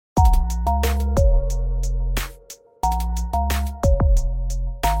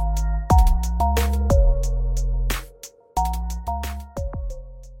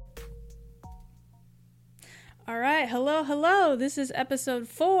Hello, this is episode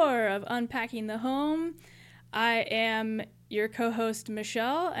 4 of Unpacking the Home. I am your co-host,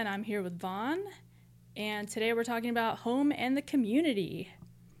 Michelle, and I'm here with Vaughan. And today we're talking about home and the community.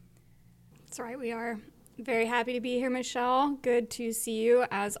 That's right, we are. Very happy to be here, Michelle. Good to see you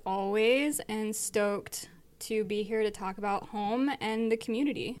as always, and stoked to be here to talk about home and the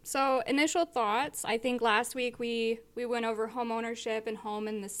community. So initial thoughts, I think last week we went over home ownership and home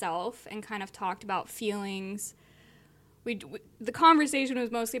and the self and kind of talked about feelings. The conversation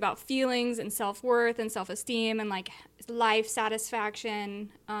was mostly about feelings and self-worth and self-esteem and like life satisfaction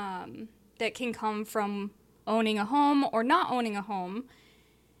that can come from owning a home or not owning a home.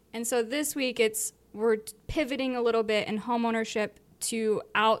 And so this week we're pivoting a little bit in home ownership to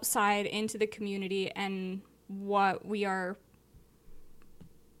outside into the community and what we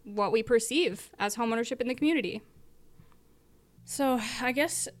perceive as homeownership in the community. So I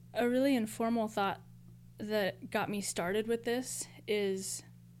guess a really informal thought that got me started with this is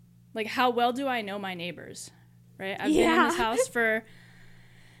like, how well do I know my neighbors, right? I've been in this house for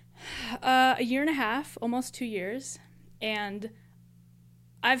a year and a half, almost 2 years, and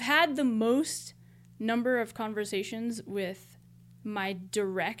I've had the most number of conversations with my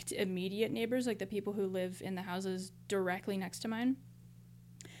direct immediate neighbors, like the people who live in the houses directly next to mine.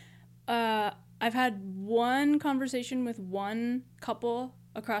 I've had one conversation with one couple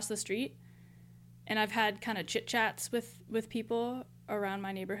across the street, and I've had kind of chit chats with people around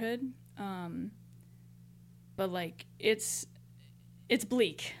my neighborhood. But like it's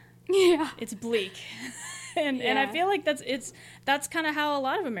bleak. Yeah. It's bleak. And I feel like that's kind of how a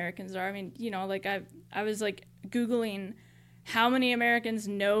lot of Americans are. I mean, you know, like I was like Googling how many Americans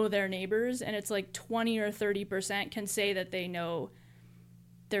know their neighbors, and it's like 20 or 30% can say that they know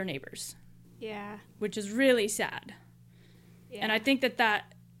their neighbors. Yeah. Which is really sad. Yeah. And I think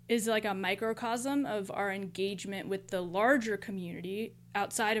that is like a microcosm of our engagement with the larger community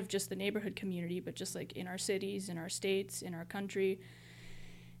outside of just the neighborhood community, but just like in our cities, in our states, in our country.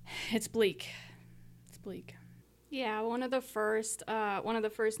 It's bleak. It's bleak. Yeah, one of the first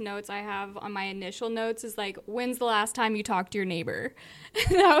notes I have on my initial notes is like, when's the last time you talked to your neighbor?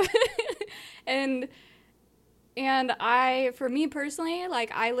 and for me personally,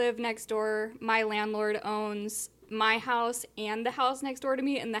 like I live next door. My landlord owns my house and the house next door to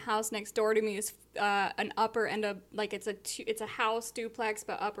me, and the house next door to me is an upper end of like it's a house duplex,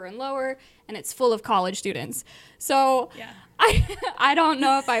 but upper and lower, and it's full of college students. So yeah. I don't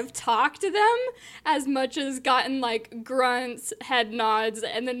know if I've talked to them as much as gotten like grunts, head nods,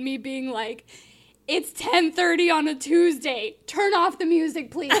 and then me being like, it's 10:30 on a Tuesday. Turn off the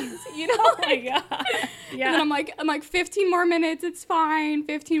music, please. You know? Oh my God. Yeah. And then I'm like 15 more minutes. It's fine.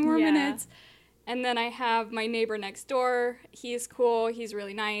 15 more minutes. And then I have my neighbor next door. He's cool. He's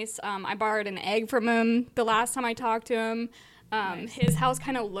really nice. I borrowed an egg from him the last time I talked to him. Nice. His house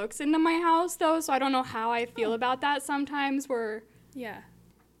kind of looks into my house, though, so I don't know how I feel about that sometimes. Yeah.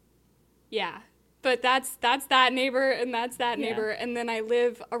 But that's that neighbor, and that's that neighbor. And then I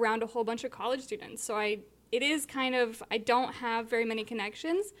live around a whole bunch of college students. So I don't have very many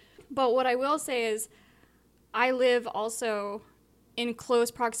connections. But what I will say is I live also in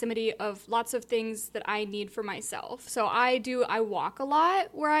close proximity of lots of things that I need for myself. So I walk a lot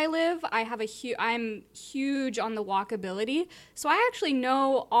where I live. I'm huge on the walkability. So I actually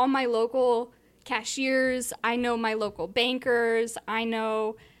know all my local cashiers. I know my local bankers. I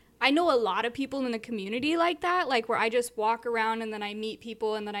know a lot of people in the community like that, like where I just walk around and then I meet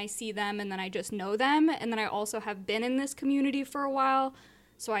people and then I see them and then I just know them. And then I also have been in this community for a while.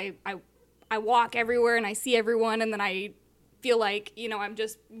 So I walk everywhere and I see everyone, and then I feel like, you know, I'm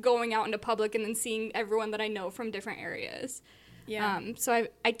just going out into public and then seeing everyone that I know from different areas. Yeah. So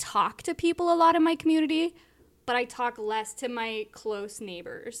I talk to people a lot in my community, but I talk less to my close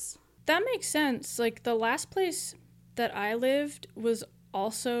neighbors. That makes sense. Like the last place that I lived was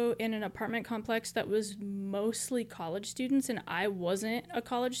also in an apartment complex that was mostly college students, and I wasn't a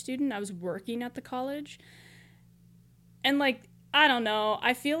college student. I was working at the college. And like, I don't know,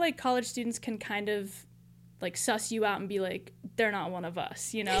 I feel like college students can kind of like suss you out and be like, they're not one of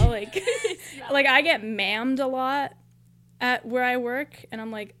us, you know? Like, like I get ma'amed a lot at where I work, and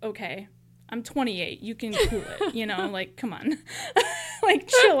I'm like, okay, I'm 28, you can cool it, you know? Like, come on. Like,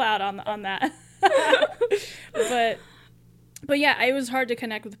 chill out on that. But yeah, it was hard to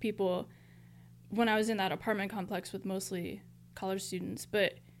connect with people when I was in that apartment complex with mostly college students.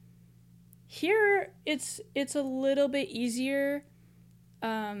 But here, it's a little bit easier,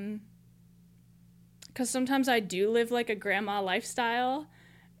 because sometimes I do live like a grandma lifestyle,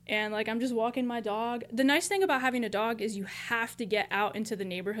 and like I'm just walking my dog. The nice thing about having a dog is you have to get out into the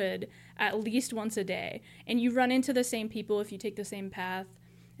neighborhood at least once a day, and you run into the same people if you take the same path.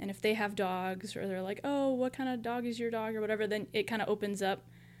 And if they have dogs, or they're like, oh, what kind of dog is your dog, or whatever, then it kind of opens up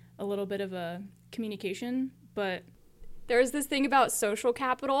a little bit of a communication. But there's this thing about social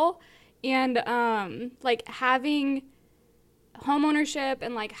capital, and like having homeownership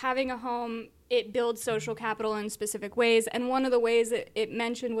and like having a home, it builds social capital in specific ways. And one of the ways that it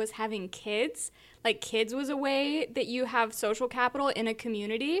mentioned was having kids. Like kids was a way that you have social capital in a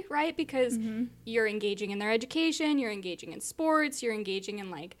community, right? Because you're engaging in their education, you're engaging in sports, you're engaging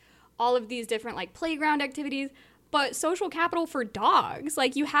in like all of these different like playground activities. But social capital for dogs,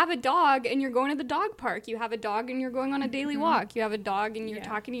 like you have a dog and you're going to the dog park. You have a dog and you're going on a daily walk. You have a dog and you're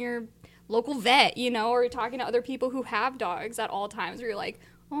talking to your local vet, you know, or you're talking to other people who have dogs at all times, where you're like,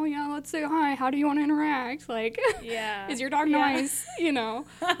 oh yeah, let's say hi, how do you want to interact, like, is your dog nice, you know?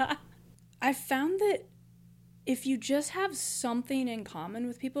 I found that if you just have something in common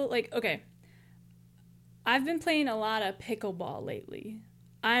with people, like, okay, I've been playing a lot of pickleball lately.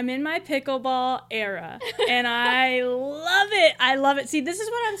 I'm in my pickleball era, and I love it. I love it. See, this is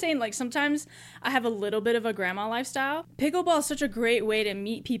what I'm saying. Like, sometimes I have a little bit of a grandma lifestyle. Pickleball is such a great way to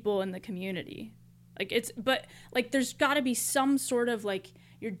meet people in the community. But there's got to be some sort of, like,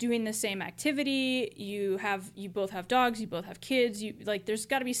 you're doing the same activity, you both have dogs, you both have kids, there's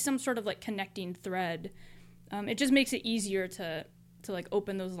got to be some sort of, like, connecting thread. It just makes it easier to like,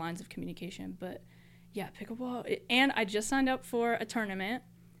 open those lines of communication. But, yeah, pickleball. And I just signed up for a tournament.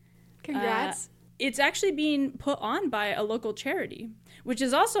 Congrats. It's actually being put on by a local charity, which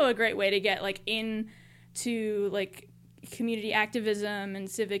is also a great way to get, like, into, like, community activism and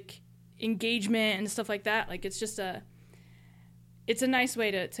civic engagement and stuff like that. Like, it's a nice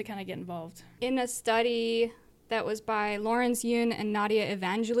way to kind of get involved. In a study that was by Lawrence Yoon and Nadia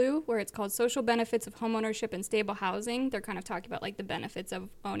Evangelou, where it's called Social Benefits of Homeownership and Stable Housing, they're kind of talking about, like, the benefits of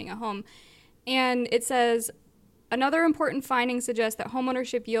owning a home. And it says, another important finding suggests that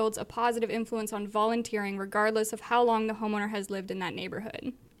homeownership yields a positive influence on volunteering regardless of how long the homeowner has lived in that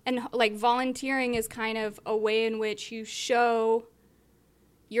neighborhood. And, like, volunteering is kind of a way in which you show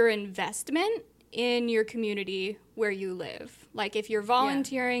your investment in your community where you live. Like, if you're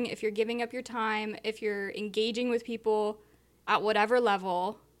volunteering, if you're giving up your time, if you're engaging with people at whatever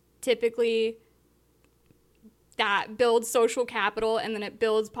level, typically that builds social capital, and then it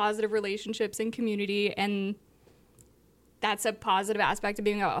builds positive relationships in community, and that's a positive aspect of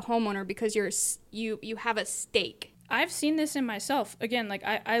being a homeowner, because you have a stake. I've seen this in myself. Again, like,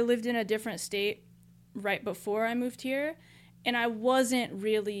 I lived in a different state right before I moved here, and I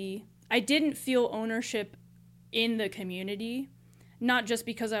didn't feel ownership in the community, not just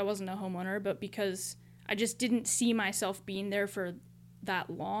because I wasn't a homeowner, but because I just didn't see myself being there for that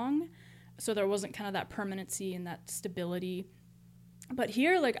long. So there wasn't kind of that permanency and that stability. But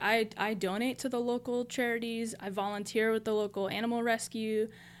here, like, I donate to the local charities. I volunteer with the local animal rescue.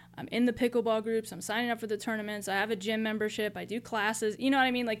 I'm in the pickleball groups. I'm signing up for the tournaments. I have a gym membership. I do classes. You know what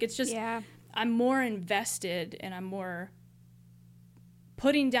I mean? Like, it's just, I'm more invested, and I'm more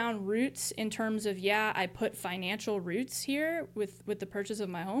putting down roots in terms of, I put financial roots here with the purchase of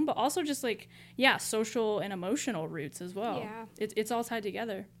my home, but also just, like, social and emotional roots as well. Yeah. It's all tied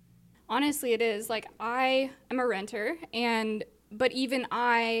together. Honestly, it is. Like, I am a renter, but even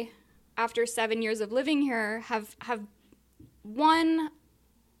I, after 7 years of living here, have one.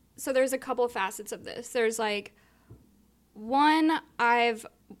 So there's a couple of facets of this. There's, like, one, I've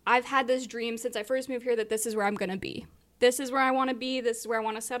had this dream since I first moved here that this is where I'm going to be. This is where I want to be. This is where I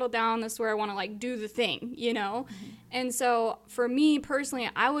want to settle down. This is where I want to, like, do the thing, you know? Mm-hmm. And so for me personally,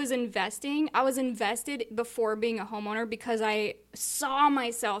 I was invested before being a homeowner, because I saw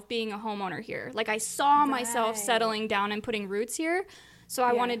myself being a homeowner here. Like, I saw myself settling down and putting roots here. So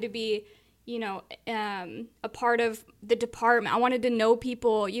I wanted to be, you know, a part of the department. I wanted to know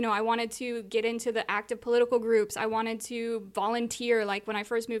people, you know, I wanted to get into the active political groups. I wanted to volunteer. Like, when I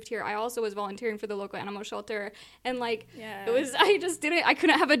first moved here, I also was volunteering for the local animal shelter. And, like, I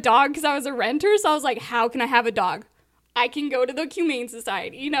couldn't have a dog because I was a renter. So I was like, how can I have a dog? I can go to the Humane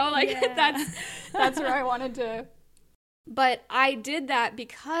Society, you know, like, that's where I wanted to. But I did that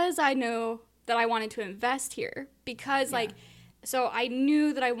because I know that I wanted to invest here, because so I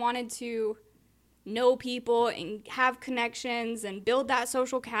knew that I wanted to know people and have connections and build that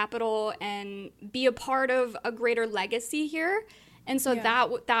social capital and be a part of a greater legacy here. And so that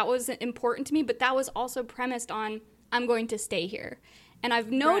was important to me, but that was also premised on, I'm going to stay here. And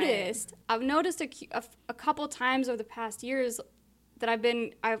I've noticed a couple times over the past years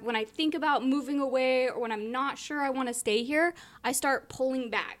that when I think about moving away, or when I'm not sure I want to stay here, I start pulling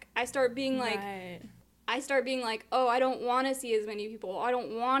back. I start being like, oh, I don't want to see as many people. I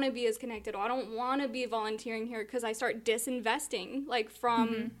don't want to be as connected. I don't want to be volunteering here, because I start disinvesting, like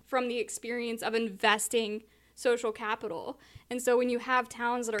from the experience of investing social capital. And so when you have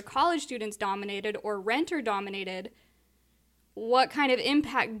towns that are college students dominated or renter dominated, what kind of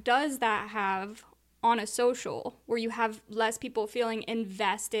impact does that have on a social, where you have less people feeling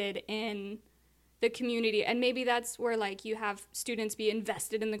invested in the community? And maybe that's where, like, you have students be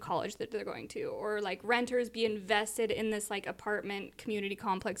invested in the college that they're going to, or like renters be invested in this like apartment community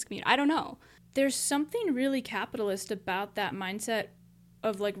complex community. I don't know. There's something really capitalist about that mindset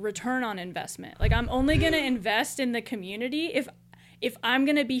of like return on investment. Like, I'm only going to invest in the community if I'm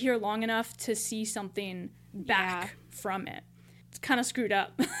going to be here long enough to see something back from it. It's kind of screwed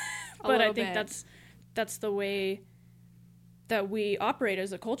up. But I think that's the way that we operate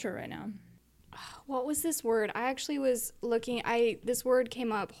as a culture right now. What was this word? I actually was looking, this word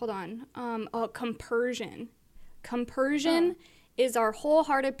came up, hold on. Compersion. Compersion is our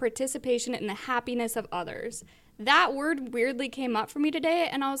wholehearted participation in the happiness of others. That word weirdly came up for me today,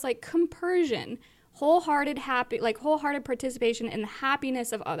 and I was like, compersion. Wholehearted participation in the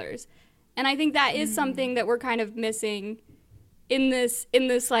happiness of others. And I think that is something that we're kind of missing in this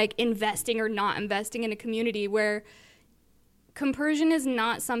like investing or not investing in a community, where compersion is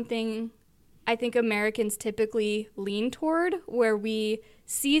not something I think Americans typically lean toward, where we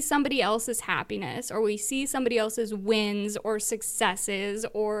see somebody else's happiness, or we see somebody else's wins or successes,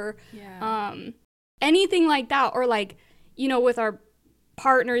 or anything like that, or like, you know, with our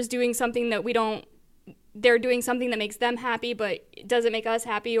partners doing something that they're doing something that makes them happy but it doesn't make us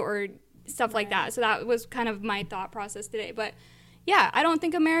happy, or stuff like that. So that was kind of my thought process today. But yeah, I don't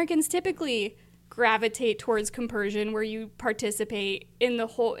think Americans typically gravitate towards compersion, where you participate in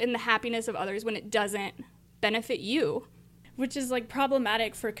the happiness of others when it doesn't benefit you, which is like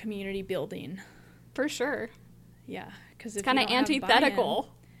problematic for community building. For sure. Yeah, because it's kind of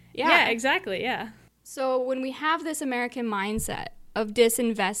antithetical. Yeah, exactly. Yeah. So when we have this American mindset of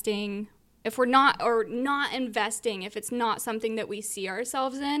disinvesting, if we're not investing, if it's not something that we see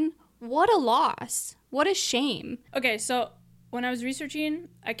ourselves in, what a loss. What a shame. Okay, so when I was researching,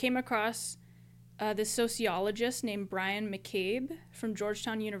 I came across this sociologist named Brian McCabe from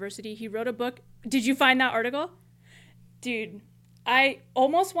Georgetown University. He wrote a book. Did you find that article? Dude, I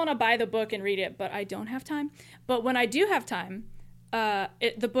almost want to buy the book and read it, but I don't have time. But when I do have time,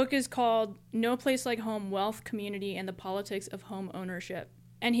 the book is called No Place Like Home, Wealth, Community, and the Politics of Home Ownership.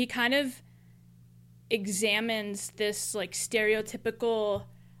 And he kind of examines this like stereotypical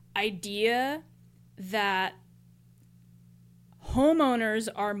idea that homeowners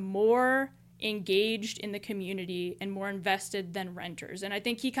are more engaged in the community and more invested than renters. And I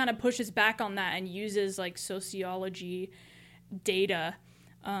think he kind of pushes back on that and uses like sociology data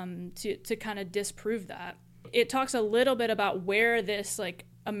to kind of disprove that. It talks a little bit about where this like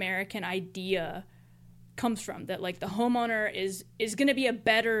American idea comes from, that like the homeowner is going to be a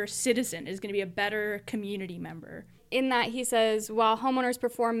better citizen, is going to be a better community member. In that, he says, while homeowners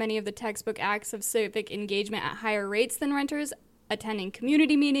perform many of the textbook acts of civic engagement at higher rates than renters, attending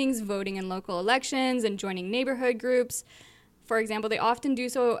community meetings, voting in local elections, and joining neighborhood groups, for example, they often do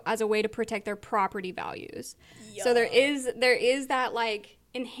so as a way to protect their property values. Yeah. So there is that like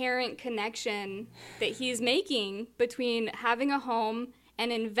inherent connection that he's making between having a home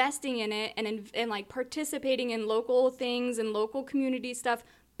and investing in it and like participating in local things and local community stuff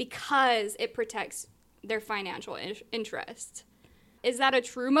because it protects their financial interest. Is that a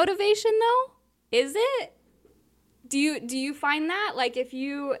true motivation though? Is it? Do you find that, like, if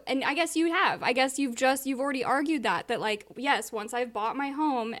you, and I guess you have, I guess you've already argued that like, yes, once I've bought my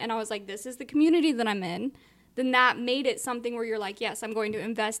home and I was like, this is the community that I'm in, then that made it something where you're like, yes, I'm going to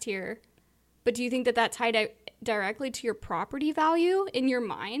invest here. But do you think that tied directly to your property value in your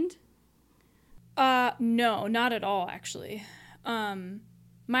mind? No, not at all, actually.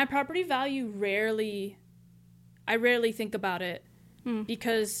 My property value I rarely think about it.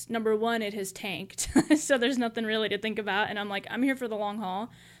 Because number one, it has tanked. So there's nothing really to think about. And I'm like, I'm here for the long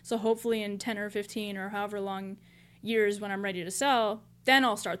haul. So hopefully in 10 or 15 or however long years when I'm ready to sell, then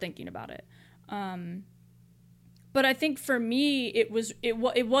I'll start thinking about it. But I think for me, it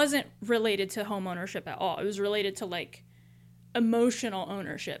wasn't related to home ownership at all. It was related to like emotional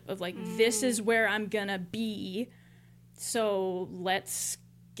ownership of like, this is where I'm gonna be. So let's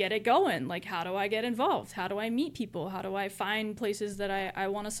get it going. Like, how do I get involved? How do I meet people? How do I find places that I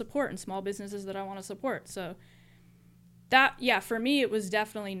want to support and small businesses that I want to support? So that, yeah, for me, it was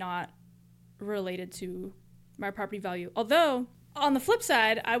definitely not related to my property value. Although On the flip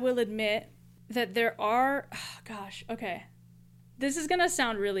side, I will admit that there are, okay. This is going to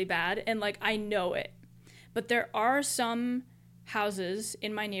sound really bad, and like I know it. But there are some houses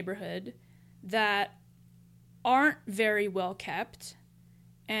in my neighborhood that aren't very well kept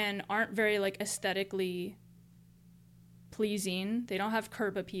and aren't very like aesthetically pleasing. They don't have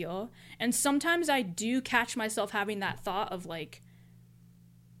curb appeal. And sometimes I do catch myself having that thought of like,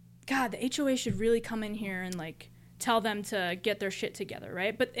 God, the HOA should really come in here and like tell them to get their shit together,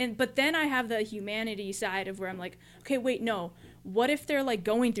 right? But then I have the humanity side of where I'm like, okay, wait, no. What if they're like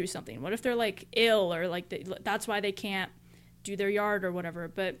going through something? What if they're like ill or like that's why they can't do their yard or whatever?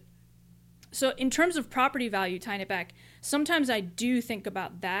 But so in terms of property value, tying it back, sometimes I do think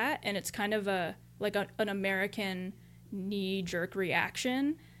about that, and it's kind of an American knee-jerk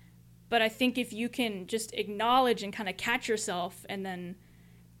reaction. But I think if you can just acknowledge and kind of catch yourself and then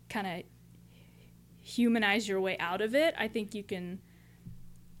kind of humanize your way out of it, I think you can,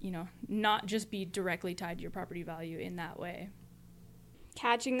 not just be directly tied to your property value in that way.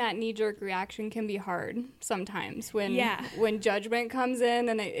 Catching that knee-jerk reaction can be hard sometimes when judgment comes in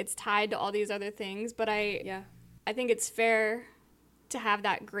and it's tied to all these other things. But I think it's fair to have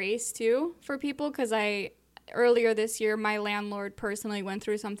that grace too for people, because earlier this year my landlord personally went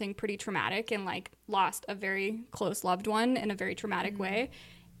through something pretty traumatic and like lost a very close loved one in a very traumatic way.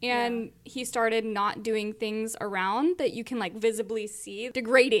 And he started not doing things around that you can like visibly see.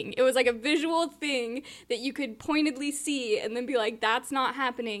 Degrading. It was like a visual thing that you could pointedly see and then be like, that's not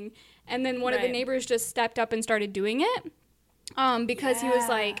happening. And then one of the neighbors just stepped up and started doing it because he was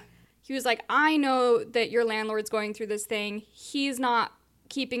like, I know that your landlord's going through this thing. He's not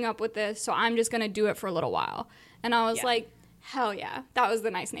keeping up with this, so I'm just going to do it for a little while. And I was like, hell yeah. That was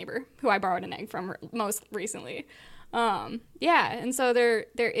the nice neighbor who I borrowed an egg from most recently. And so there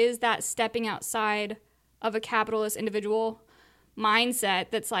is that stepping outside of a capitalist individual mindset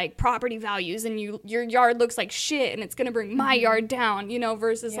that's like property values and your yard looks like shit and it's going to bring my yard down,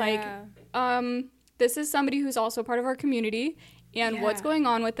 versus this is somebody who's also part of our community and what's going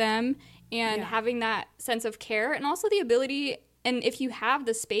on with them, and having that sense of care, and also the ability, and if you have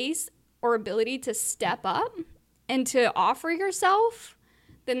the space or ability to step up and to offer yourself,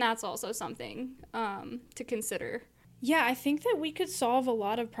 then that's also something to consider. Yeah, I think that we could solve a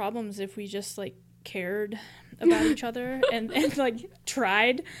lot of problems if we just, like, cared about each other and, like,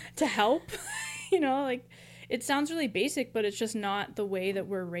 tried to help. Like, it sounds really basic, but it's just not the way that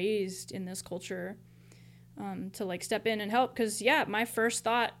we're raised in this culture to, like, step in and help. Because, my first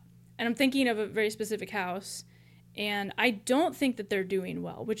thought, and I'm thinking of a very specific house, and I don't think that they're doing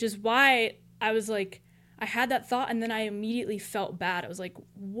well, which is why I was, like, I had that thought, and then I immediately felt bad. I was like,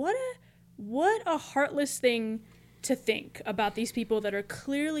 what a heartless thing to think about these people that are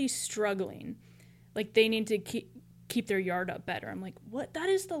clearly struggling. Like, they need to keep their yard up better. I'm like, what? That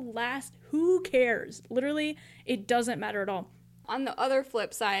is the last. Who cares? Literally, it doesn't matter at all. On the other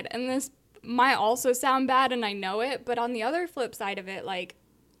flip side, and this might also sound bad and I know it, but on the other flip side of it, like,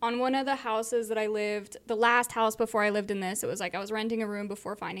 on one of the houses that I lived, the last house before I lived in this, it was like I was renting a room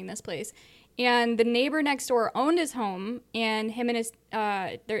before finding this place. And the neighbor next door owned his home, and him and his,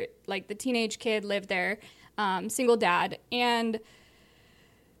 the teenage kid lived there. Single dad, and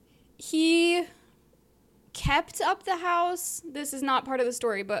he kept up the house. This is not part of the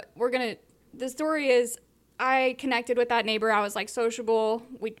story, but the story is I connected with that neighbor. I was like sociable.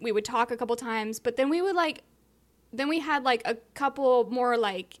 We would talk a couple times, but then we had like a couple more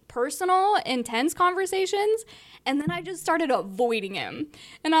like personal, intense conversations, and then I just started avoiding him.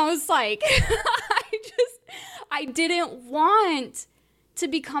 And I was like, I didn't want to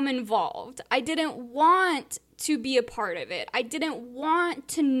become involved. I didn't want to be a part of it. I didn't want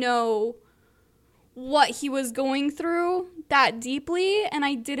to know what he was going through that deeply, and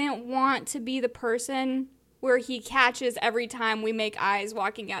I didn't want to be the person where he catches every time we make eyes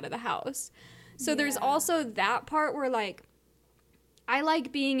walking out of the house. So there's also that part where, like, I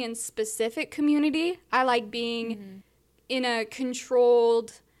like being in specific community. I like being in a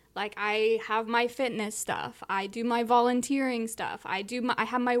controlled, like, I have my fitness stuff. I do my volunteering stuff. I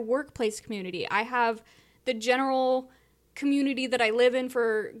have my workplace community. I have the general community that I live in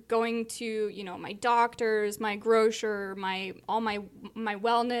for going to, my doctors, my grocer, all my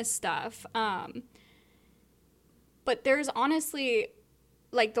wellness stuff. But there's honestly,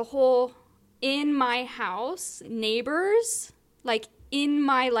 like, the whole in my house neighbors, like, in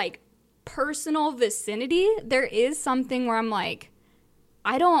my, like, personal vicinity, there is something where I'm like,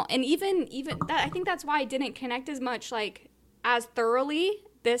 I don't, and even that, I think that's why I didn't connect as much, like, as thoroughly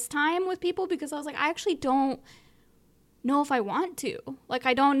this time with people, because I was like, I actually don't know if I want to. Like,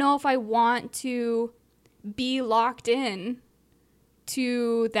 I don't know if I want to be locked in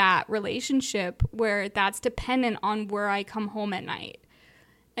to that relationship where that's dependent on where I come home at night.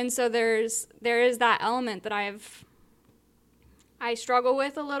 And so there is that element that I struggle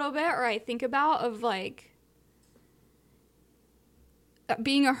with a little bit, or I think about, of like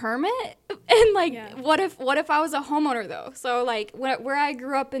being a hermit. And like, what if I was a homeowner though? So like where I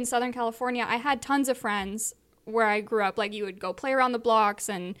grew up in Southern California, I had tons of friends where I grew up. Like, you would go play around the blocks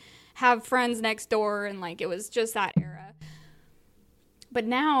and have friends next door, and like it was just that era. But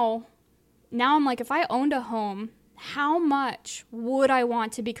now I'm like, if I owned a home, how much would I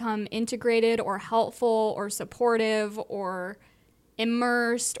want to become integrated or helpful or supportive or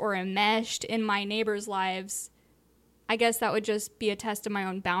immersed or enmeshed in my neighbors' lives? I guess that would just be a test of my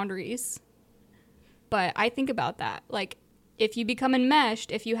own boundaries. But I think about that. Like, if you become enmeshed,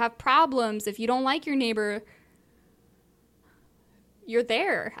 if you have problems, if you don't like your neighbor, you're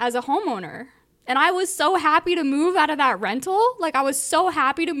there as a homeowner. And I was so happy to move out of that rental. Like, I was so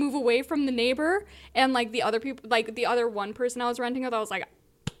happy to move away from the neighbor. And like the other people, like the other one person I was renting with, I was like,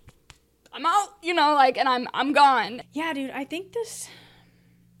 I'm out, you know, like, and I'm gone. Yeah, dude, I think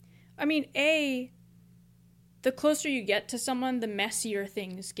the closer you get to someone, the messier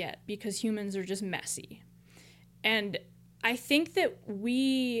things get, because humans are just messy. And I think that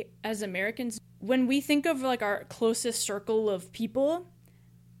we as Americans, when we think of like our closest circle of people,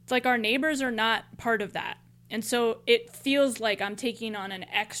 it's like our neighbors are not part of that. And so it feels like I'm taking on an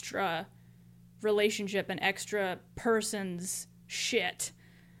extra relationship, an extra person's shit,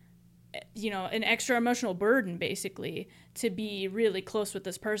 you know, an extra emotional burden basically, to be really close with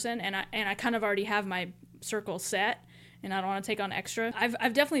this person. And I kind of already have my circle set, and I don't want to take on extra.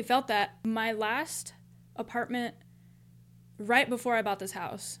 I've definitely felt that. My last apartment, right before I bought this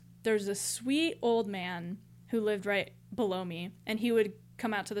house, there's this sweet old man who lived right below me, and he would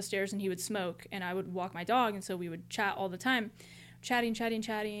come out to the stairs and he would smoke, and I would walk my dog, and so we would chat all the time.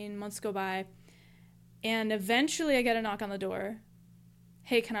 Chatting, months go by, and eventually I get a knock on the door.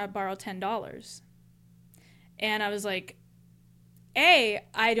 Hey, can I borrow $10? And I was like,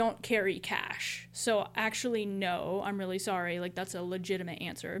 I don't carry cash, so actually no, I'm really sorry, like that's a legitimate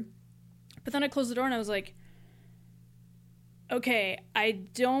answer. But then I closed the door and I was like, okay, I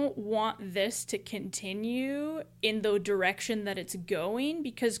don't want this to continue in the direction that it's going,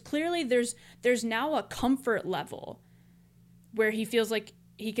 because clearly there's now a comfort level where he feels like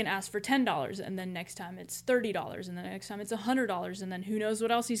he can ask for $10, and then next time it's $30, and then next time it's $100, and then who knows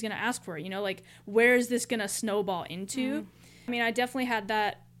what else he's going to ask for, you know, like where is this going to snowball into? I mean, I definitely had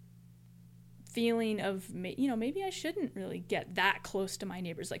that feeling of, you know, maybe I shouldn't really get that close to my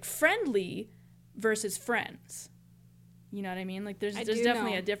neighbors, like friendly versus friends. You know what I mean? Like there's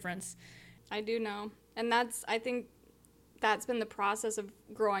definitely a difference. I do know. And I think that's been the process of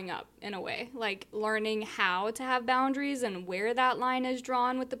growing up in a way, like learning how to have boundaries and where that line is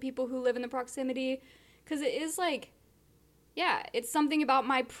drawn with the people who live in the proximity. Because it is like, yeah, it's something about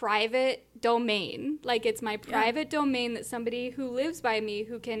my private domain. Like, it's my private domain that somebody who lives by me,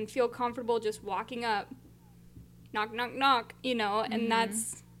 who can feel comfortable just walking up, knock, knock, knock, you know, and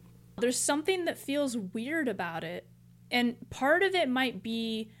there's something that feels weird about it. And part of it might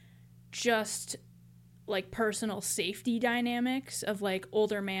be just like personal safety dynamics of like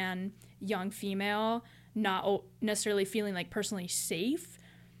older man, young female, not necessarily feeling like personally safe.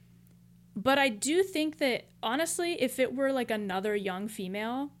 But I do think that, honestly, if it were like another young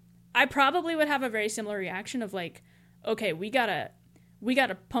female, I probably would have a very similar reaction of like, okay, we gotta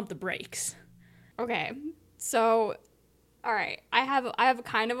pump the brakes. Okay, so, all right, I have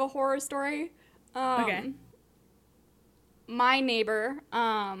kind of a horror story. Okay. My neighbor,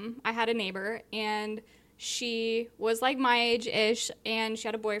 I had a neighbor, and she was like my age-ish, and she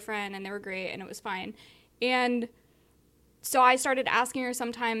had a boyfriend, and they were great, and it was fine. And so I started asking her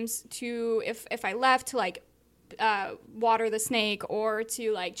sometimes to, if I left, to like water the snake, or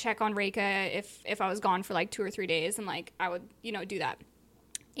to like check on Reika if I was gone for like 2 or 3 days, and like I would, you know, do that.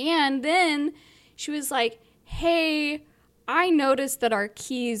 And then she was like, hey, I noticed that our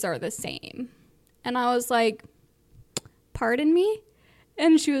keys are the same. And I was like, pardon me?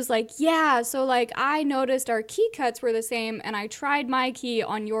 And she was like, yeah, so like I noticed our key cuts were the same, and I tried my key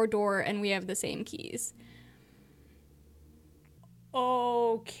on your door, and we have the same keys.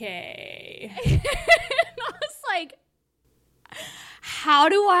 Okay. And I was like, how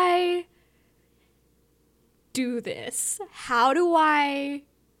do I do this? How do I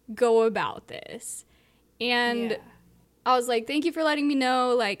go about this? And I was like, thank you for letting me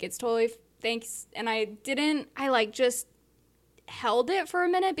know. Like, it's totally, thanks. And I like just held it for a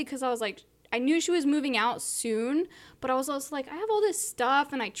minute, because I was like, I knew she was moving out soon, but I was also like, I have all this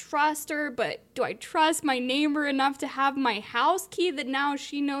stuff and I trust her, but do I trust my neighbor enough to have my house key that now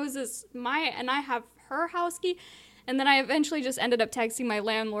she knows is and I have her house key? And then I eventually just ended up texting my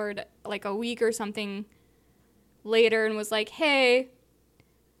landlord like a week or something later and was like, hey,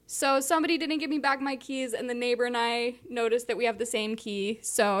 so somebody didn't give me back my keys, and the neighbor and I noticed that we have the same key,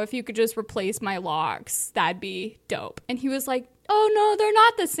 so if you could just replace my locks, that'd be dope. And he was like, oh no, they're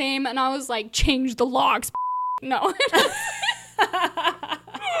not the same. And I was like, change the locks. No.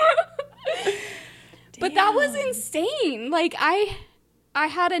 But that was insane. Like, I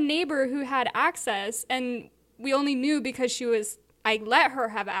had a neighbor who had access, and we only knew because I let her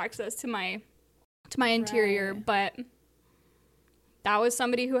have access to my interior, Right. but that was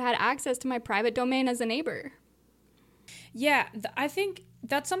somebody who had access to my private domain as a neighbor. Yeah, I think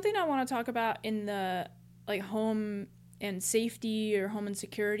that's something I want to talk about in the like home and safety or home and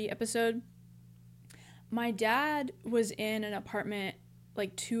security episode. My dad was in an apartment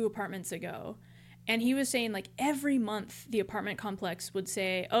like 2 apartments ago, and he was saying like every month the apartment complex would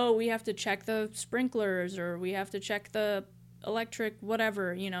say, oh, we have to check the sprinklers or we have to check the electric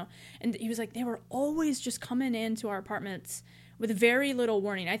whatever, you know. And he was like, they were always just coming into our apartments with very little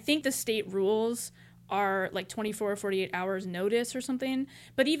warning. I think the state rules are like 24 or 48 hours notice or something.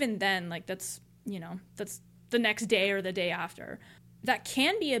 But even then, like that's the next day or the day after. That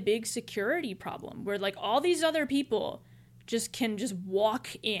can be a big security problem where like all these other people can walk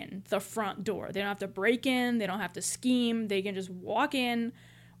in the front door. They don't have to break in. They don't have to scheme. They can just walk in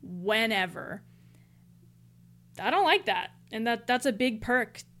whenever. I don't like that. And that's a big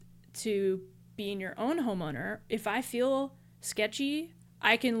perk to being your own homeowner. If I feel sketchy,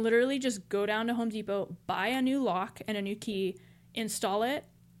 I can literally just go down to Home Depot, buy a new lock and a new key, install it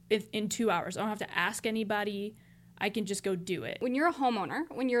in 2 hours. I don't have to ask anybody. I can just go do it. When you're a homeowner,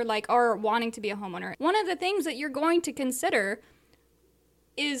 when you're like, or wanting to be a homeowner, one of the things that you're going to consider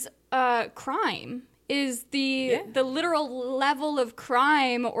is crime, is the literal level of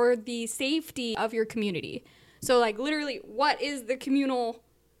crime or the safety of your community. So like literally, what is the communal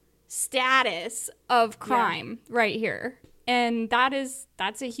status of crime right here? And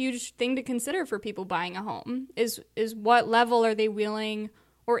that's a huge thing to consider for people buying a home is what level are they willing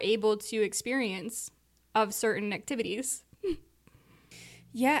or able to experience of certain activities.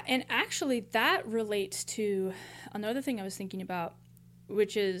 Yeah, and actually that relates to another thing I was thinking about,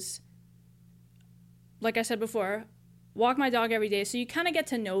 which is, like I said before, walk my dog every day, so you kind of get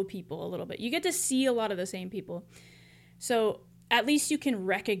to know people a little bit. You get to see a lot of the same people. So at least you can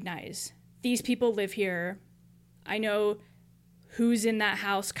recognize these people live here. I know who's in that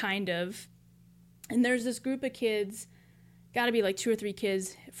house, kind of. And there's this group of kids, got to be like 2 or 3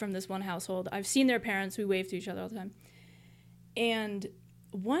 kids from this one household. I've seen their parents. We wave to each other all the time. And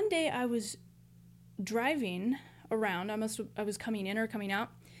one day I was driving around. I was coming in or coming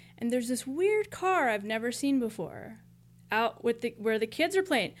out. And there's this weird car I've never seen before out with where the kids are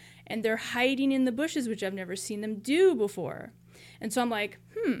playing. And they're hiding in the bushes, which I've never seen them do before. And so I'm like,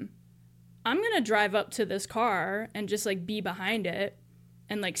 I'm going to drive up to this car and just like be behind it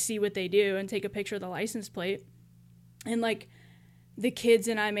and like see what they do and take a picture of the license plate. And like the kids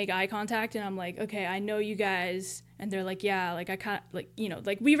and I make eye contact and I'm like, okay, I know you guys. And they're like, yeah, like I can't, like, you know,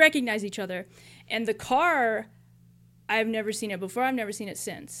 like we recognize each other. And the car, I've never seen it before. I've never seen it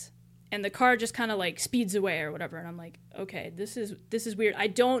since. And the car just kind of like speeds away or whatever. And I'm like, okay, this is weird. I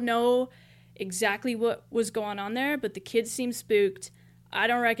don't know exactly what was going on there, but the kids seem spooked. I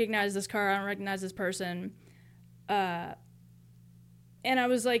don't recognize this car. I don't recognize this person. And I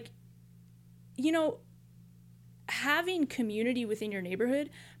was like, you know, having community within your neighborhood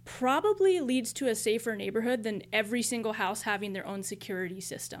probably leads to a safer neighborhood than every single house having their own security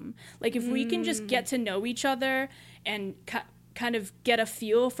system. Like if we can just get to know each other and kind of get a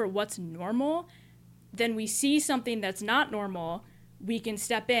feel for what's normal, then we see something that's not normal, we can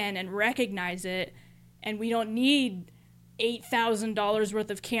step in and recognize it, and we don't need $8,000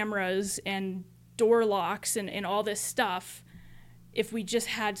 worth of cameras and door locks and all this stuff. If we just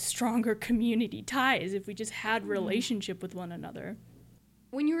had stronger community ties, if we just had relationship with one another.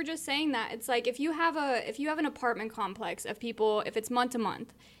 When you were just saying that, it's like if you have an apartment complex of people, if it's month to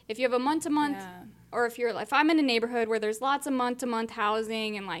month, if you have a month to month, or if I'm in a neighborhood where there's lots of month to month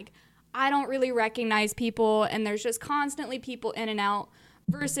housing and like I don't really recognize people and there's just constantly people in and out,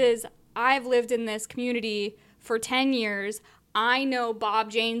 versus I've lived in this community for 10 years. I know Bob,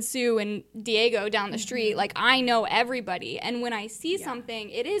 Jane, Sue, and Diego down the street. Like, I know everybody. And when I see something,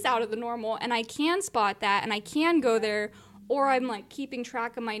 it is out of the normal, and I can spot that, and I can go there, or I'm, like, keeping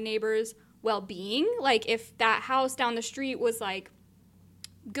track of my neighbor's well-being. Like, if that house down the street was, like,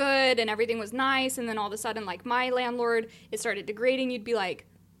 good and everything was nice, and then all of a sudden, like, my landlord, it started degrading, you'd be like,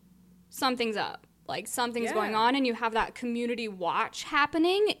 something's up. Like, something's going on, and you have that community watch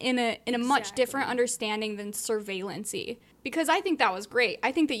happening in a much different understanding than surveillancy. Because I think that was great.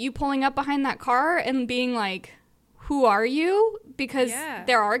 I think that you pulling up behind that car and being like, who are you? Because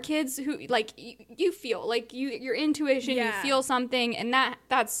there are kids who, like, you feel, like, your intuition, you feel something, and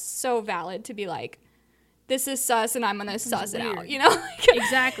that's so valid to be like, this is sus, and I'm gonna suss it out, you know?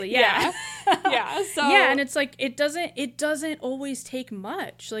 Exactly, yeah. So yeah, and it's like, it doesn't always take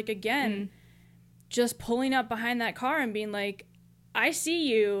much. Like, again, just pulling up behind that car and being like, I see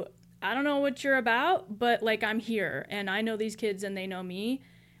you, I don't know what you're about, but, like, I'm here, and I know these kids, and they know me.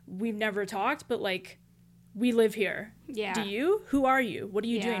 We've never talked, but, like, we live here. Yeah. Do you? Who are you? What are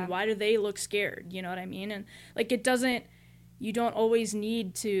you doing? Why do they look scared? You know what I mean? And, like, you don't always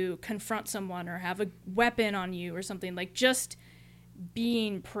need to confront someone or have a weapon on you or something. Like, just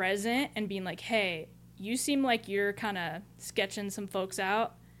being present and being like, hey, you seem like you're kind of sketching some folks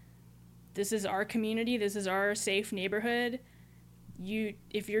out. This is our community. This is our safe neighborhood.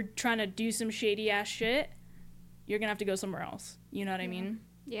 If you're trying to do some shady ass shit, you're gonna have to go somewhere else. You know what I mean?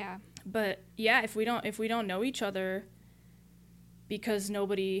 Yeah. But yeah, if we don't know each other because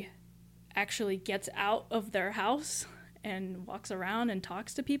nobody actually gets out of their house and walks around and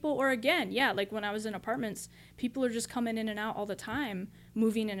talks to people, or again, like when I was in apartments, people are just coming in and out all the time,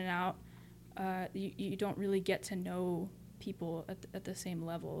 moving in and out. You don't really get to know people at the same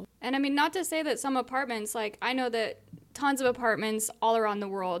level. And I mean, not to say that some apartments, like, I know that tons of apartments all around the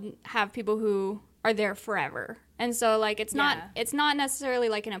world have people who are there forever. And so, like, it's not necessarily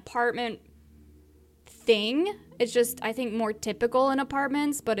like an apartment thing. It's just, I think, more typical in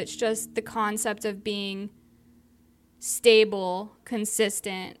apartments, but it's just the concept of being stable,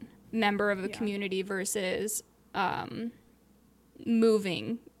 consistent member of the community versus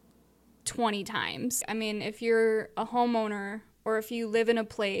moving 20 times. I mean, if you're a homeowner or if you live in a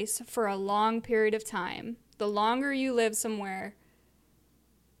place for a long period of time, the longer you live somewhere,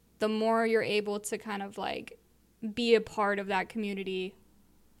 the more you're able to kind of, like, be a part of that community,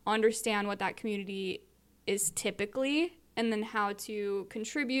 understand what that community is typically, and then how to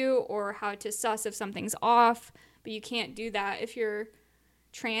contribute or how to suss if something's off. But you can't do that if you're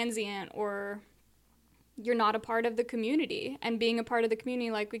transient or you're not a part of the community. And being a part of the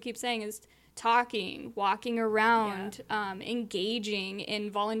community, like we keep saying, is talking, walking around, engaging in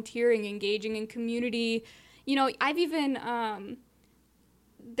volunteering, engaging in community. You know, I've even,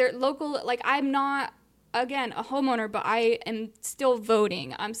 they're local, like, I'm not, again, a homeowner, but I am still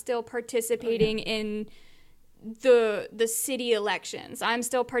voting. I'm still participating in the city elections. I'm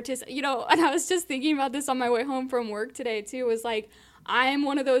still you know, and I was just thinking about this on my way home from work today too, was like, I'm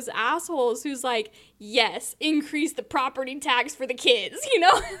one of those assholes who's like, yes, increase the property tax for the kids, you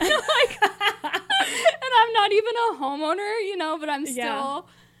know? Like, and I'm not even a homeowner, you know, but I'm still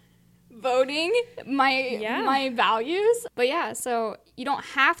voting my values. But yeah, so you don't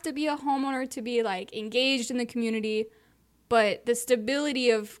have to be a homeowner to be, like, engaged in the community, but the stability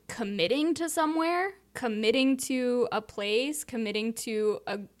of committing to somewhere, committing to a place, committing to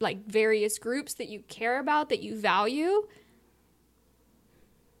like various groups that you care about, that you value,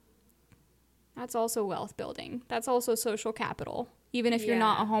 that's also wealth building. That's also social capital, even if you're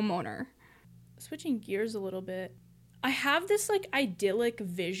not a homeowner. Switching gears a little bit, I have this, like, idyllic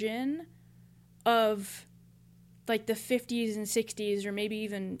vision of, like, the 50s and 60s, or maybe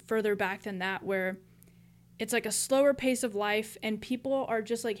even further back than that, where it's like a slower pace of life and people are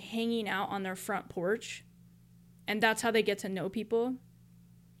just, like, hanging out on their front porch, and that's how they get to know people.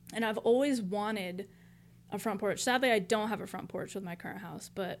 And I've always wanted a front porch. Sadly, I don't have a front porch with my current house,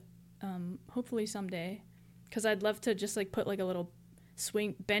 but hopefully someday, because I'd love to just, like, put, like, a little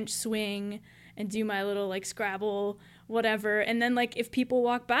bench swing and do my little, like, Scrabble, whatever. And then, like, if people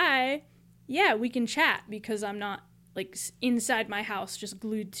walk by, we can chat, because I'm not, like, inside my house just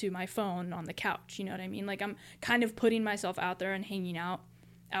glued to my phone on the couch. You know what I mean? Like, I'm kind of putting myself out there and hanging out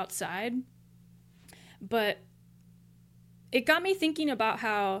outside. But it got me thinking about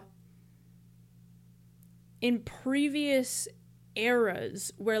how in previous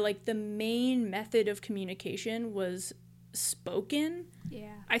eras where, like, the main method of communication was spoken,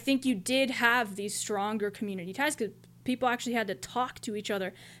 I think you did have these stronger community ties because people actually had to talk to each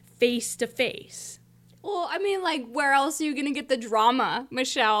other face to face. Well, I mean, like, where else are you going to get the drama,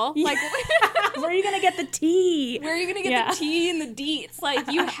 Michelle? Like, where are you going to get the tea? Where are you going to get the tea and the deets?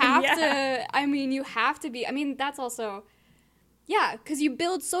 Like, you have to, I mean, you have to be, I mean, that's also, because you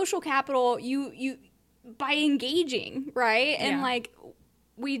build social capital, you by engaging, right? And, like,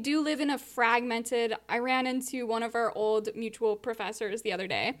 we do live in a fragmented, I ran into one of our old mutual professors the other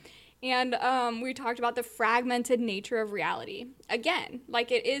day, and we talked about the fragmented nature of reality. Again,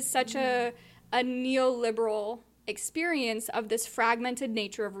 like it is such a neoliberal experience of this fragmented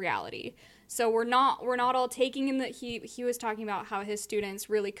nature of reality. So we're not all taking in that he was talking about how his students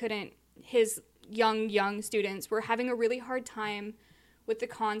really couldn't, his young students were having a really hard time with the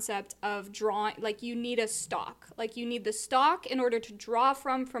concept of drawing. Like you need a stock, like you need the stock in order to draw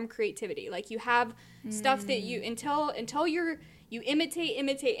from creativity. Like you have stuff that you until you imitate, and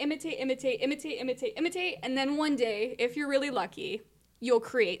then one day, if you're really lucky, you'll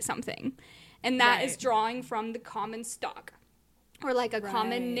create something. And that is drawing from the common stock, or like a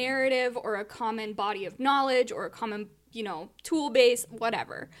common narrative, or a common body of knowledge, or a common, tool base,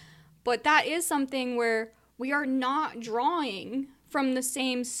 whatever. But that is something where we are not drawing from the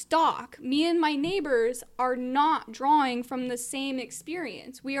same stock. Me and my neighbors are not drawing from the same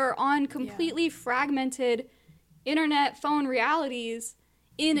experience. We are on completely fragmented internet, phone realities,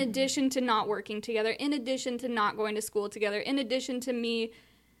 in addition to not working together, in addition to not going to school together, in addition to me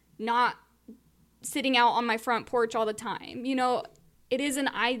not sitting out on my front porch all the time. It is an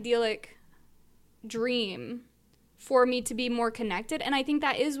idyllic dream for me to be more connected. And I think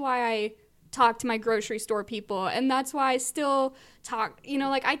that is why I talk to my grocery store people. And that's why I still talk,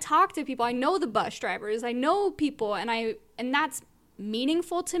 I talk to people. I know the bus drivers. I know people. And that's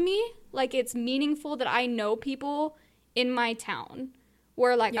meaningful to me. Like, it's meaningful that I know people in my town.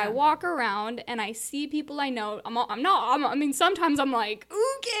 Where, I walk around and I see people I know. Sometimes I'm like,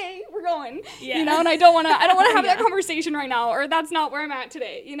 okay, we're going, and I don't want to have that conversation right now, or that's not where I'm at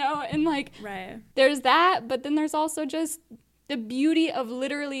today, and there's that, but then there's also just the beauty of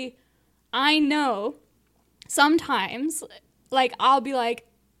literally, I know sometimes, I'll be like,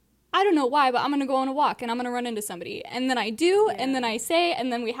 I don't know why, but I'm going to go on a walk and I'm going to run into somebody. And then I do, and then I say,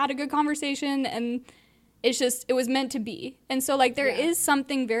 and then we had a good conversation, and it's just, it was meant to be. And so, there is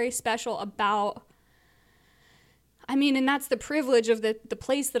something very special about, and that's the privilege of the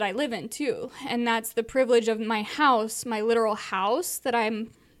place that I live in, too. And that's the privilege of my house, my literal house,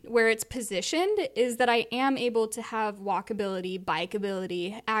 where it's positioned, is that I am able to have walkability,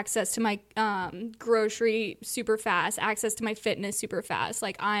 bikeability, access to my grocery super fast, access to my fitness super fast.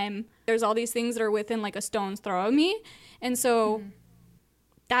 There's all these things that are within, a stone's throw of me. And so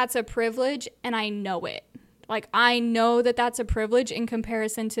that's a privilege, and I know it. I know that that's a privilege in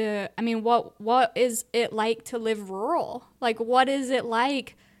comparison to, what is it like to live rural? What is it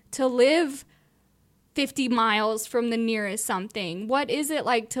like to live 50 miles from the nearest something? What is it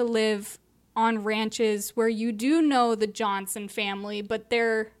like to live on ranches where you do know the Johnson family, but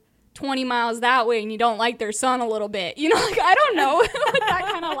they're 20 miles that way and you don't like their son a little bit? I don't know what that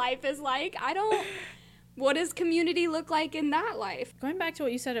kind of life is like. What does community look like in that life? Going back to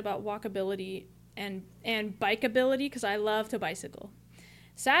what you said about walkability and bikeability, because I love to bicycle.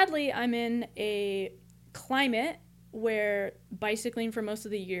 Sadly, I'm in a climate where bicycling for most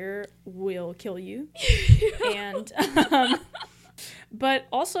of the year will kill you. And but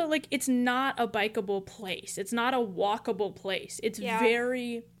also, it's not a bikeable place. It's not a walkable place. It's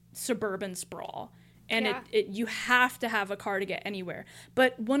very suburban sprawl. And you have to have a car to get anywhere.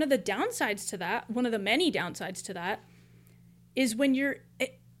 But one of the downsides to that, one of the many downsides to that, is when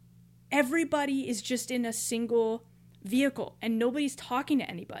everybody is just in a single vehicle and nobody's talking to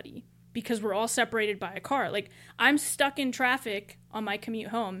anybody because we're all separated by a car. I'm stuck in traffic on my commute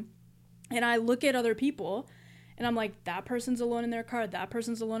home, and I look at other people and I'm like, that person's alone in their car, that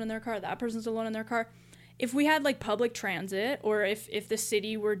person's alone in their car, that person's alone in their car. If we had public transit, or if the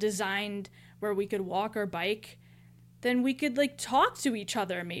city were designed where we could walk or bike, then we could talk to each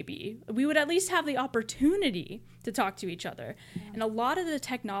other. Maybe we would at least have the opportunity to talk to each other. And a lot of the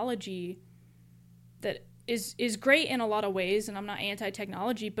technology that is great in a lot of ways, and I'm not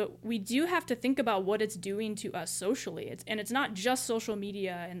anti-technology, but we do have to think about what it's doing to us socially. It's not just social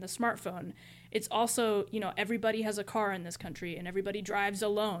media and the smartphone. It's also, everybody has a car in this country and everybody drives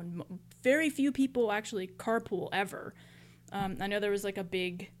alone. Very few people actually carpool ever. I know there was a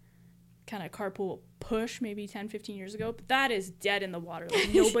big kind of carpool push maybe 10, 15 years ago, but that is dead in the water.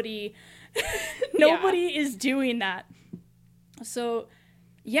 Nobody is doing that. So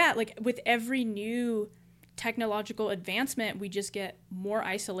with every new technological advancement, we just get more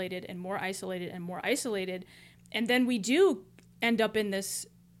isolated and more isolated and more isolated. And then we do end up in this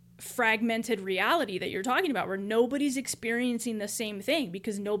fragmented reality that you're talking about, where nobody's experiencing the same thing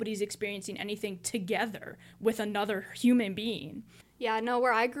because nobody's experiencing anything together with another human being. Yeah, no,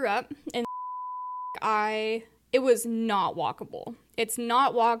 where I grew up, and it was not walkable. It's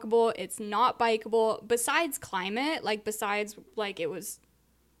not walkable. It's not bikeable. Besides climate, it was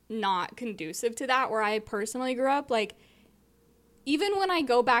not conducive to that where I personally grew up. Like, even when I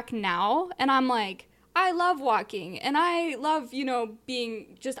go back now and I'm like, I love walking and I love, you know,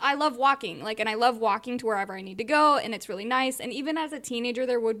 I love walking, like, and I love walking to wherever I need to go, and it's really nice. And even as a teenager,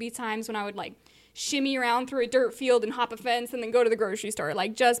 there would be times when I would like shimmy around through a dirt field and hop a fence and then go to the grocery store,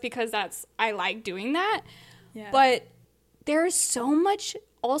 like, just because I like doing that. Yeah. But there's so much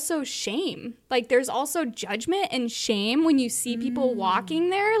also shame. Like, there's also judgment and shame when you see people walking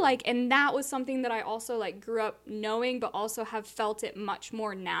there. Like, and that was something that I also like grew up knowing, but also have felt it much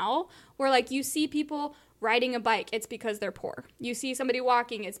more now, where like you see people riding a bike, it's because they're poor. You see somebody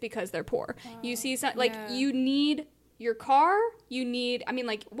walking, it's because they're poor. You see you need your car, you need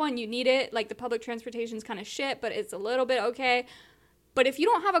it. Like, the public transportation's kind of shit, but it's a little bit okay. But if you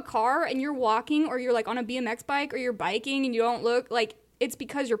don't have a car and you're walking, or you're like on a BMX bike, or you're biking and you don't look like, it's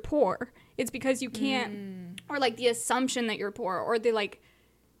because you're poor. It's because you can't, or like the assumption that you're poor, or the like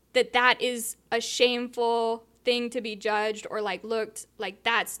that is a shameful thing to be judged, or like looked like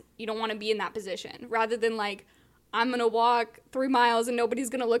you don't want to be in that position, rather than like, I'm going to walk 3 miles and nobody's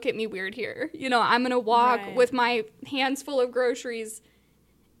going to look at me weird here. You know, I'm going to walk with my hands full of groceries,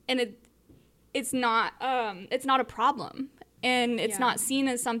 and it's not a problem, and it's not seen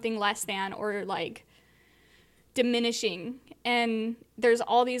as something less than or like diminishing. And there's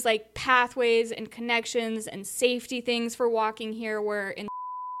all these like pathways and connections and safety things for walking here, where in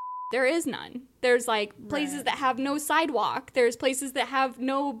there is none. There's like places that have no sidewalk. There's places that have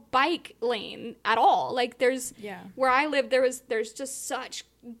no bike lane at all. Like, there's where I live, there's just such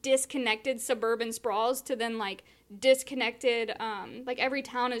disconnected suburban sprawls to then like disconnected, like every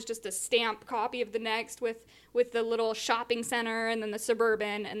town is just a stamped copy of the next, with the little shopping center and then the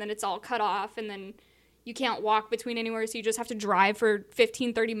suburban, and then it's all cut off, and then you can't walk between anywhere, so you just have to drive for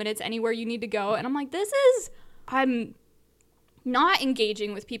 15-30 minutes anywhere you need to go. And I'm like, I'm not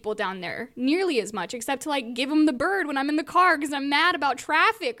engaging with people down there nearly as much, except to like give them the bird when I'm in the car because I'm mad about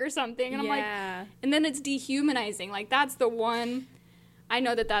traffic or something. And I'm like, and then it's dehumanizing. Like, that's the one, I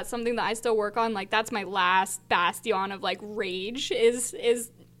know that's something that I still work on. Like, that's my last bastion of like rage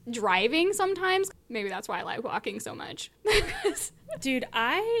is driving sometimes. Maybe that's why I like walking so much. Dude,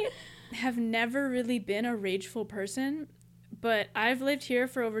 I have never really been a rageful person, but I've lived here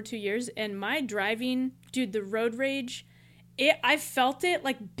for over 2 years, and my driving, dude, the road rage, I felt it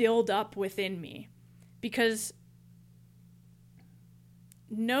like build up within me, because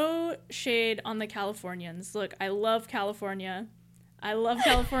no shade on the Californians. Look, I love California. I love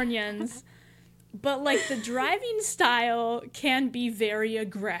Californians. But like, the driving style can be very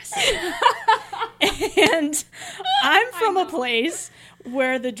aggressive. And I'm from a place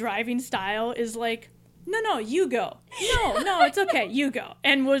where the driving style is like, no, you go. No, it's okay, you go.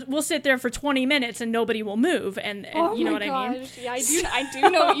 And we'll sit there for 20 minutes and nobody will move. And you know what I mean? Yeah, I do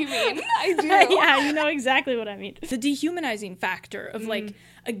know what you mean. I do. Yeah, you know exactly what I mean. The dehumanizing factor of like,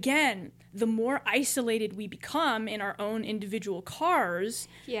 again, the more isolated we become in our own individual cars,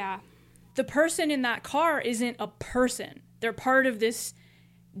 the person in that car isn't a person. They're part of this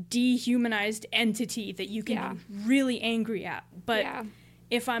dehumanized entity that you can be really angry at. But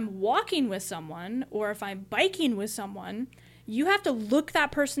if I'm walking with someone, or if I'm biking with someone, you have to look that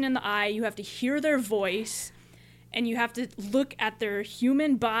person in the eye, you have to hear their voice, and you have to look at their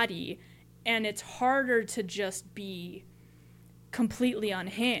human body, and it's harder to just be completely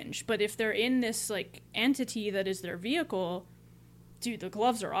unhinged. But if they're in this like entity that is their vehicle, dude, the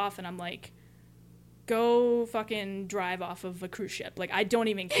gloves are off, and I'm like, go fucking drive off of a cruise ship. Like, I don't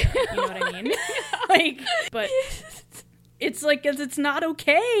even care. You know what I mean? Like, but it's like, it's not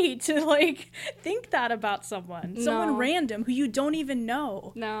okay to like think that about someone random who you don't even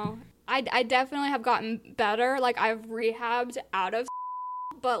know. No, I definitely have gotten better. Like, I've rehabbed out of,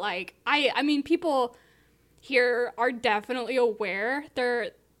 but like, I mean, people here are definitely aware.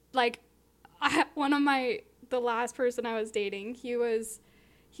 They're like, the last person I was dating, he was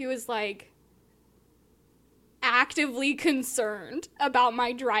like actively concerned about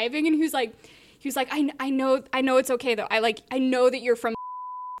my driving, and he was like, I know it's okay though. I know that you're from,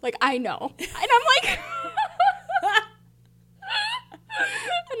 like, I know. And I'm like,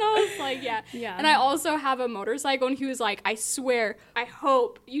 and I was like, yeah. And I also have a motorcycle, and he was like, I swear, I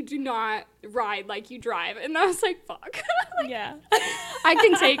hope you do not ride like you drive. And I was like, fuck. Like, I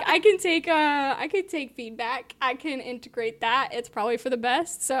can take feedback. I can integrate that. It's probably for the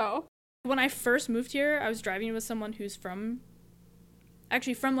best. So when I first moved here, I was driving with someone who's from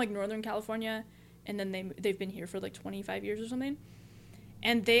like Northern California, and then they've been here for like 25 years or something.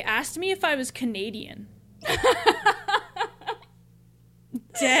 And they asked me if I was Canadian.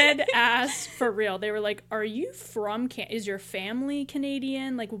 Dead ass for real. They were like, are you from is your family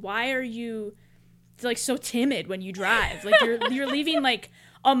Canadian? Like, why are you like so timid when you drive? Like you're leaving like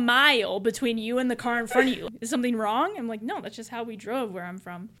a mile between you and the car in front of you. Is something wrong? I'm like, no, that's just how we drove where I'm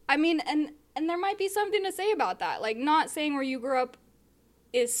from. I mean, and there might be something to say about that. Like, not saying where you grew up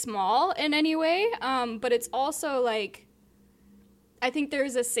is small in any way, but it's also like, I think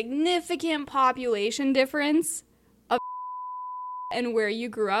there's a significant population difference of and where you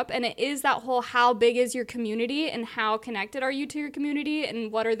grew up, and it is that whole how big is your community and how connected are you to your community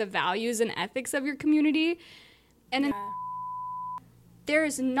and what are the values and ethics of your community. And there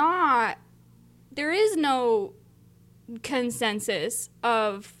is no consensus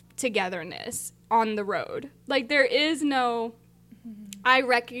of togetherness on the road. Like, there is no, I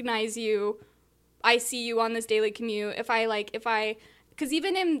recognize you, I see you on this daily commute. Because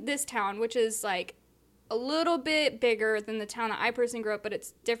even in this town, which is like a little bit bigger than the town that I personally grew up, but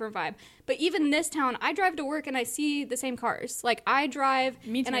it's different vibe. But even this town, I drive to work and I see the same cars. Like, I drive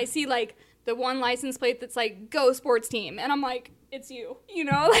and I see like the one license plate that's like Go Sports Team, and I'm like, it's you, you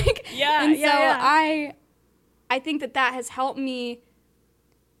know, like I think that has helped me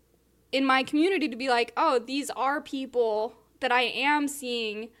in my community to be like, oh, these are people that I am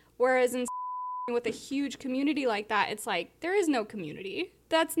seeing, whereas in with a huge community like that, it's like there is no community.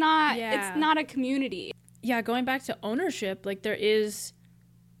 It's not a community. Yeah, going back to ownership, like there is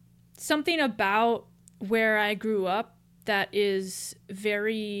something about where I grew up that is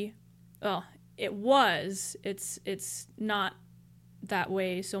very, well, it's not that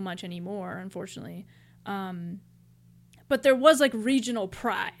way so much anymore, unfortunately. But there was like regional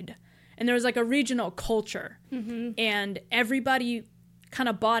pride and there was like a regional culture, and everybody kind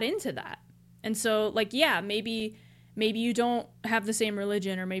of bought into that. And so like, yeah, maybe you don't have the same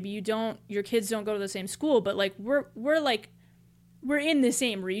religion, or maybe your kids don't go to the same school, but like we're in the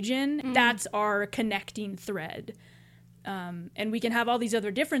same region. That's our connecting thread. And we can have all these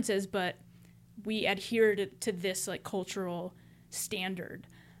other differences, but we adhere to this like cultural standard.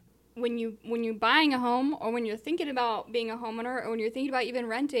 When you're buying a home, or when you're thinking about being a homeowner, or when you're thinking about even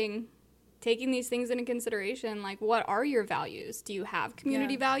renting, taking these things into consideration, like, what are your values? Do you have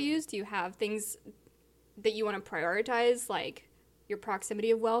community values? Do you have things that you want to prioritize, like your proximity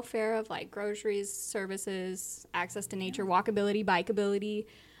of welfare, of like groceries, services, access to nature, walkability, bikeability,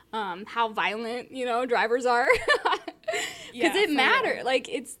 how violent, drivers are? Because it matters. Like,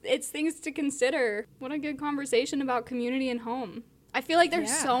 it's things to consider. What a good conversation about community and home. I feel like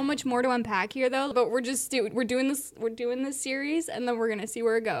there's so much more to unpack here, though. But we're doing this series, and then we're gonna see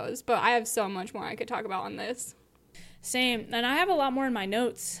where it goes. But I have so much more I could talk about on this. Same, and I have a lot more in my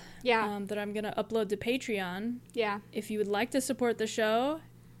notes. Yeah. That I'm gonna upload to Patreon. Yeah. If you would like to support the show,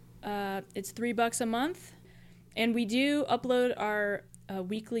 it's $3 a month, and we do upload our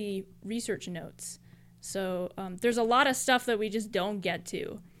weekly research notes. So there's a lot of stuff that we just don't get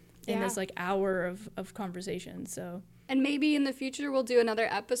to in this like hour of conversation. So. And maybe in the future we'll do another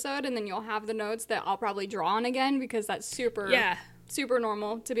episode, and then you'll have the notes that I'll probably draw on again, because that's super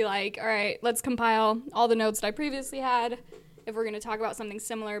normal to be like, all right, let's compile all the notes that I previously had if we're going to talk about something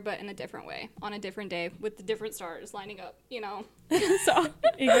similar but in a different way, on a different day, with the different stars lining up, So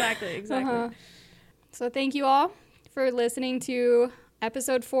Exactly. So thank you all for listening to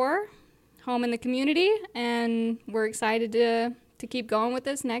episode 4, Home in the Community, and we're excited to keep going with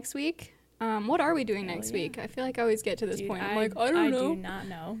this next week. What are we doing next week? I feel like I always get to this point. I'm like, I don't know. I do not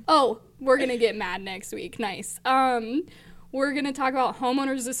know. Oh, we're going to get mad next week. Nice. We're going to talk about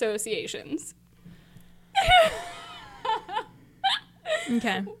homeowners associations.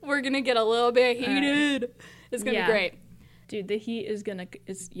 Okay. We're going to get a little bit heated. Right. It's going to be great. Dude, the heat is going to,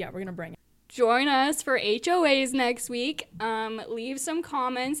 we're going to bring it. Join us for HOAs next week. Leave some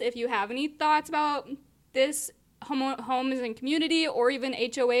comments if you have any thoughts about this homes and community, or even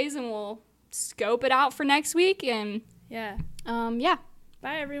HOAs, and we'll scope it out for next week. And yeah.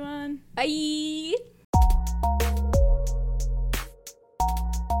 Bye, everyone. Bye.